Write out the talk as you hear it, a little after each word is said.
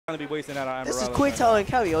to be wasting that on Amaryllis. This is Quidd telling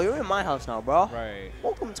Kevin, yo, you're in my house now, bro. Right.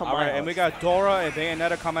 Welcome to my house. And we got Dora and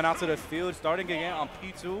Bayonetta coming out to the field, starting again on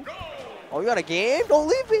P2. Oh, you got a game? Don't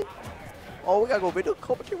leave me. Oh, we got to go video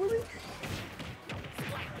competition with me.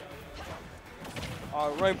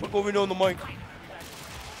 All right, put over on the mic.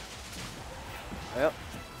 Yep.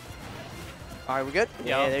 All right, we good?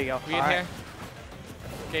 Yeah, there you go. We in here.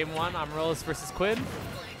 Game 1, Amaryllis versus Quidd.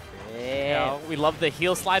 Yeah. We love the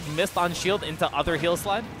heel slide, missed on shield into other heel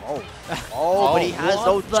slide. Oh. But he has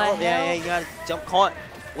no jump. Yeah, you got to jump caught.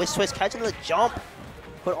 Wish twist catching the jump.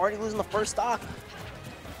 But already losing the first stock.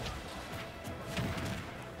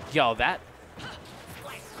 Yo, that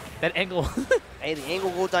angle. Hey, the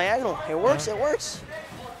angle go diagonal. It works. It works.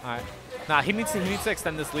 All right. Nah, he needs to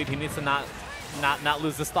extend this lead. He needs to not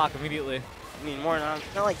lose the stock immediately. I mean, not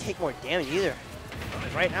like take more damage either.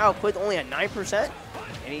 Right now, Quidd only at 9%,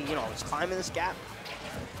 and he, is climbing this gap.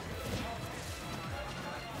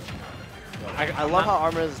 I love how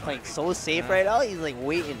Amaryllis is playing so safe right now. He's like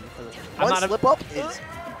waiting for the one slip up is.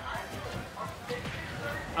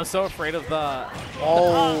 I'm so afraid of the.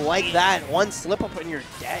 Oh, like that. One slip up and you're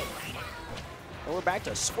dead. And we're back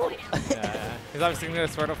to Squirtle. Yeah. He's obviously going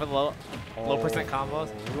to Squirtle for the low percent combos.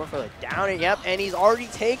 He went for the down. Yep, and he's already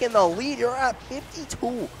taken the lead. You're at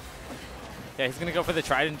 52. Yeah, he's going to go for the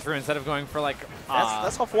tried and true instead of going for like.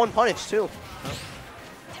 That's off one punish too.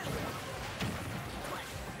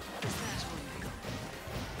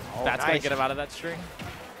 Oh, that's going to get him out of that string.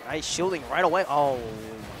 Nice shielding right away. Oh,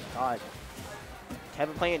 God.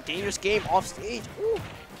 Kevin playing a dangerous game off stage. Ooh.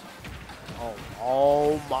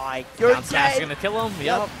 Oh my. You're Down smash going to kill him.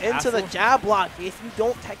 Yep. Into the jab block. If you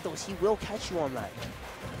don't tech those, he will catch you on that.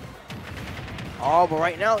 Oh, but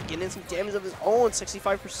right now, getting in some damage of his own,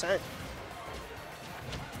 65%.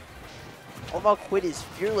 All about Quidd is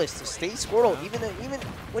fearless to stay Squirtle, even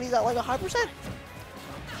when he's at like a high percent.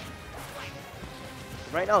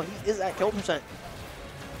 Right now, he is at kill percent.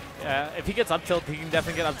 Yeah, if he gets up tilt, he can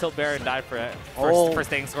definitely get up tilt bear and die for it. For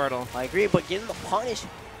staying Squirtle. I agree, but getting the punish.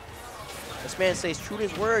 This man stays true to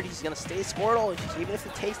his word. He's going to stay Squirtle, even if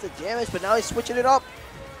it takes the damage, but now he's switching it up.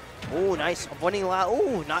 Oh, nice. Avoiding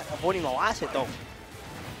not avoiding the last hit, though.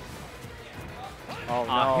 Oh,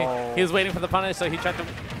 no. He was waiting for the punish, so he tried to...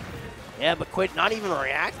 Yeah, but Quidd not even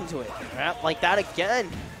reacting to it. Yep, like that again.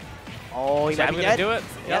 Oh, he might be dead. Do it.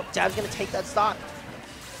 Yep, Jab's going to take that stock.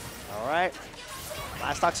 All right.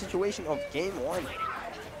 Last stock situation of game 1.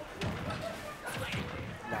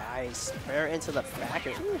 Nice. Fair into the back.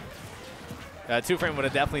 Two-frame would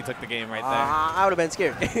have definitely took the game right there. I would have been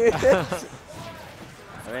scared. And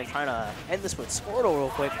then trying to end this with Squirtle real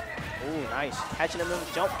quick. Oh, nice. Catching him in the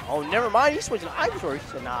jump. Oh, never mind. He's switching to Ivysaur. He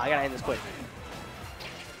said, nah, I got to end this quick.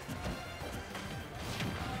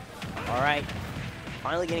 All right.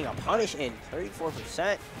 Finally getting a punish in. 34%.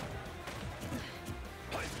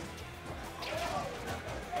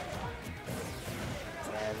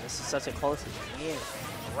 Man, this is such a close game.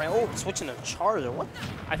 Oh, switching to Charizard. What?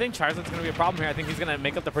 I think Charizard's going to be a problem here. I think he's going to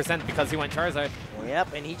make up the percent because he went Charizard.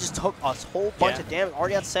 Yep, and he just took a whole bunch of damage.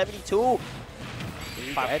 Already at 72.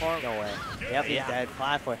 Platform? No way. Yep, he's dead.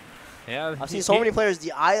 Platform. Yeah, I've seen so many players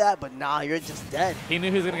DI that, but nah, you're just dead. He knew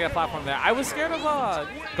he was going to get a platform there. I was scared of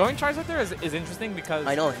going Charizard there is interesting because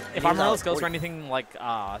I know. If Amaryllis goes for anything like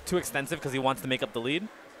too extensive because he wants to make up the lead,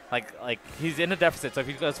 like he's in a deficit, so if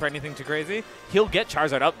he goes for anything too crazy, he'll get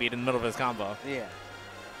Charizard upbeat in the middle of his combo. Yeah.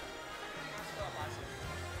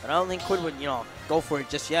 But I don't think Quidd would, go for it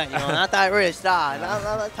just yet. Not that risk. Nah, not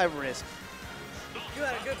that type of risk. You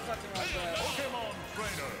had a good fucking run there.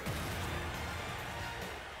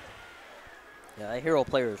 Yeah, that hero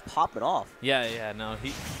player is popping off. Yeah, no,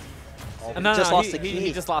 he. Oh, No, just lost the he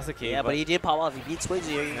key. just lost the key. Yeah, but he did pop off. He beat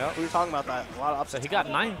Swigsy. Yep. We were talking about that. A lot of So upsets. he got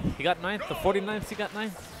 9th. He got 9th. The 49th, he got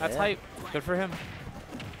 9th. That's hype. Good for him.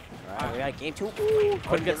 All right, we got game 2. Ooh,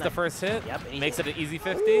 Quidd gets the first hit. Yep, Makes it an easy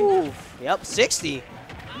 50. Ooh, yep, 60.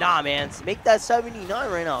 Nah, man. Make that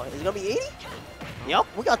 79 right now. Is it going to be 80? Yep,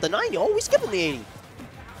 we got the 90. Oh, we skipping the 80.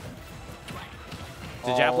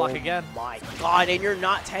 The jab block again. Oh, my God. And you're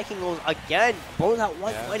not taking those again. Bro's at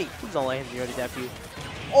 120. Please don't let him already deaf you.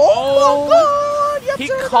 Oh, my God. Yep, He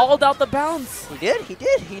sir. called out the bounce. He did.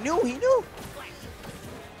 He knew.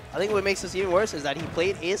 I think what makes this even worse is that he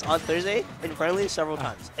played Ace on Thursday in friendly several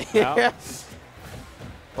times. Yeah.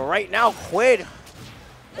 But right now, Quidd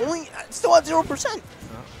only still at 0%.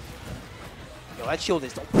 Yo, that shield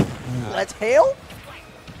is Let's hail.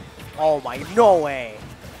 Oh my, no way.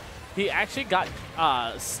 He actually got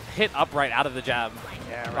hit upright out of the jab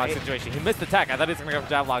situation. He missed the tech. I thought he was going to go for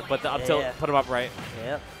jab lock, but the up tilt put him upright.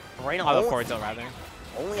 Yeah. Right now. The forward tilt, rather.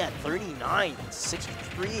 only at 39,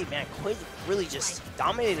 63. Man, Quidd really just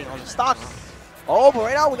dominating on the stock. Oh, but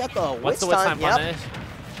right now we got the What's the Witch Witch Time Yep. punish?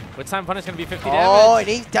 Witch Time punish going to be 50 Oh, damage.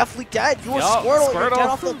 and he's definitely dead. You were Yup, Squirtle, you're Squirtle. dead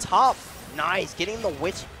off the top. Nice, getting the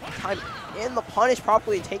Witch Time in the punish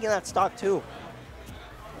properly, taking that stock too.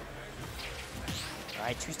 All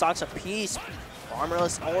right, 2 stocks apiece.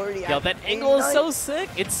 Amaryllis already Yo, at that angle is 89. so sick.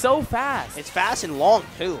 It's so fast. It's fast and long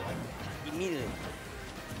too. Like, immediately.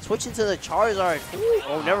 Switching to the Charizard. Ooh,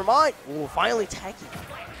 oh, never mind. Ooh, finally tacky.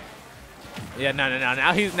 Yeah, no.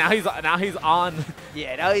 Now he's on.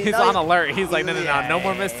 Yeah, now He's now on alert. He's like, no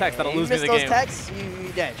more missed techs. That'll you lose me miss the those game. techs,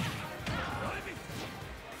 you dead.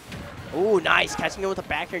 Ooh, nice. Catching it with the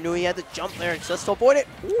back air. Knew he had to jump there and just to avoid it.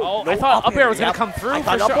 Ooh, Oh, no I thought up air was going Yep. to come through I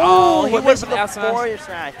for thought sure. up, Oh, ooh, he but went for missed the F smash. forward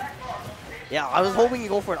smash. Yeah, I was hoping he'd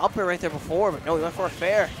go for an up air right there before, but no, he went for a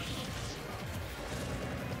fair.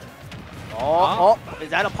 Oh, is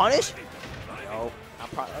that a punish? No.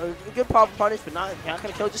 A good proper punish, but not going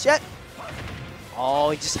to kill just yet. Oh,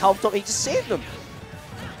 he just helped him. He just saved him.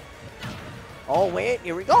 Oh, wait.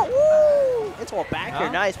 Here we go. Woo! Into a back here.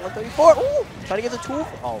 Nice. 134. Ooh. Trying to get the 2.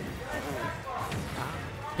 Oh.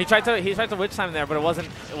 He tried to Witch Time there, but it wasn't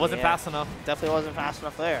Yeah. fast enough. Definitely wasn't fast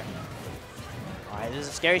enough there. All right, this is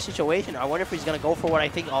a scary situation. I wonder if he's going to go for what I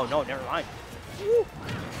think. Oh, no, never mind. Woo.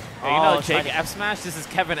 Hey, you know, Oh, Jake trying F Smash. This is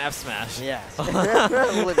Kevin F Smash. Yes.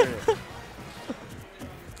 Literally.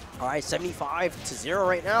 All right, 75-0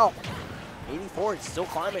 right now. 84, it's still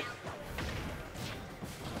climbing.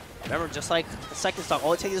 Remember, just like the second stock,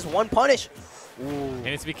 all it takes is 1 punish. Ooh. He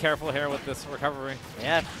needs to be careful here with this recovery.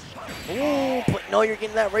 Yeah. Ooh, but no, you're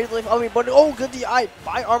getting that razor leaf. I mean, but oh, good DI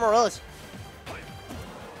by Amaryllis.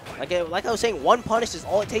 Like I was saying, 1 punish is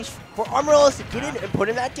all it takes for Amaryllis to get in and put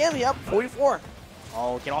in that damage. Yep, 44.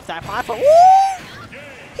 Oh, get off that platform. Woo!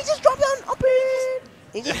 He just dropped down up in.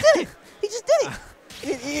 He just did it. He just did it.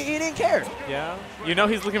 He didn't care. Yeah. You know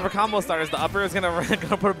he's looking for combo starters. The upper is gonna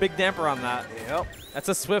put a big damper on that. Yep. That's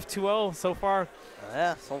a swift 2-0 so far.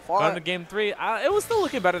 Yeah, so far. Going to game 3. It was still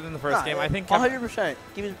looking better than the first game. I think. 100%.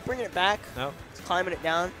 He was bringing it back. No. He's climbing it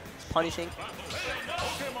down. He's punishing.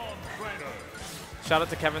 Shout out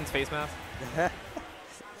to Kevin's face mask.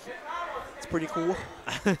 It's pretty cool.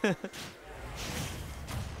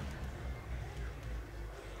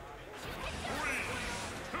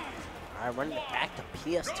 All right, running it back to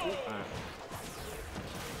PS2.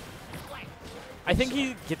 I think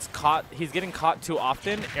he gets caught. He's getting caught too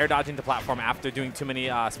often air dodging the platform after doing too many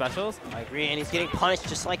specials. I agree, and he's getting punished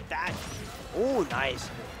just like that. Ooh, nice.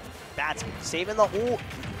 That's saving the ooh.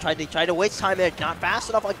 Tried to waste time there. Not fast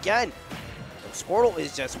enough again. And Squirtle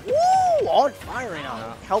is just woo on fire right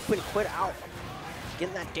now. Helping Quidd out.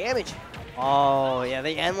 Getting that damage. Oh, yeah,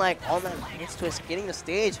 they end like on that hits twist, getting the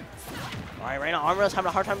stage. All right, right now, Amaryllis having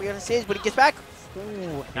a hard time getting the stage, but he gets back.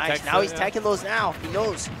 Ooh, nice. Now he's taking those now. He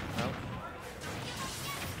knows.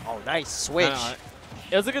 Oh, nice switch. No.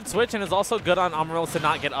 It was a good switch, and it's also good on Amaryllis to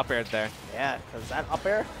not get up aired there. Yeah, because that up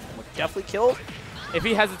air would definitely kill. If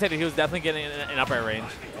he hesitated, he was definitely getting an up air range.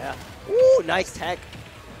 Yeah. Ooh, nice tech.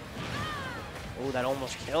 Ooh, that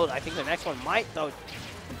almost killed. I think the next one might, though.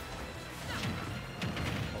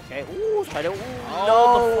 Okay. Ooh, try to. Ooh,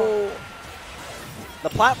 no. The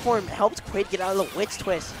platform helped Quidd get out of the Witch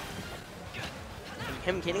Twist. And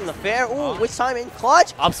him getting the fair. Ooh, Witch time in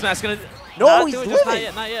clutch. Up smash gonna. No, he's living. Not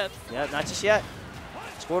yet. Not yet. Yeah, not just yet.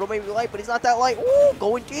 Squirtle may be light, but he's not that light. Ooh,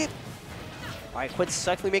 going deep. All right, Quidd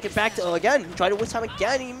successfully making back to again. He tried to Witch time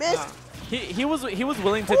again. He missed. He was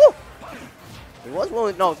willing to. Ooh. He was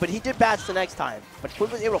willing. No, but he did bats the next time. But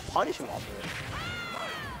Quidd was able to punish him off of it.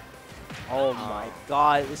 Oh my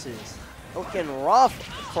God, this is looking rough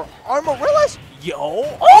for Amaryllis. Yo!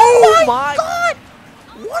 Oh my God!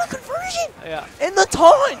 What a conversion! Yeah. In the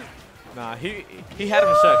taunt! Nah, he had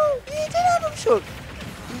him shook. He did have him shook.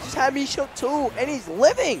 He just had me shook too, and he's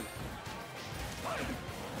living.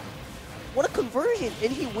 What a conversion!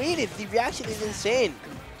 And he waited. The reaction is insane.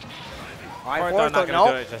 All right, Fourth, not no.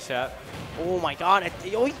 gonna do it just yet. Oh my God!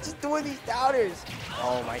 Oh, he's just doing these downers.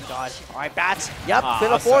 Oh my God! All right, bats. Yep, Ah,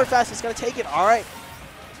 Fiddle awesome. forward fast. It's gonna take it. All right.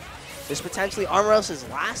 This is potentially Amaryllis'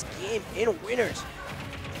 last game in winners.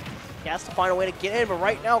 He has to find a way to get in, but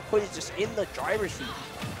right now Quidd is just in the driver's seat.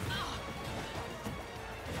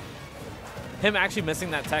 Him actually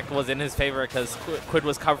missing that tech was in his favor because Quidd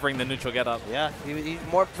was covering the neutral getup. Yeah, he's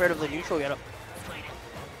more prepared of the neutral getup.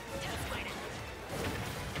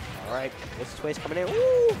 All right, this twist coming in.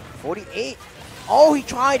 Ooh, 48. Oh, he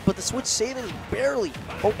tried, but the switch saved him barely.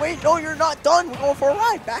 But wait, no, you're not done. We're going for a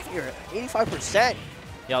ride back here at 85%.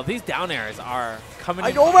 Yo, these down airs are coming.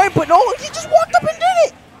 I know, right? But no, he just walked up and did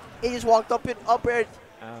it. He just walked up and up air.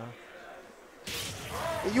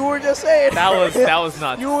 You were just saying. That was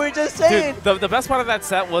nuts. You were just saying. Dude, the best part of that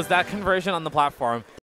set was that conversion on the platform.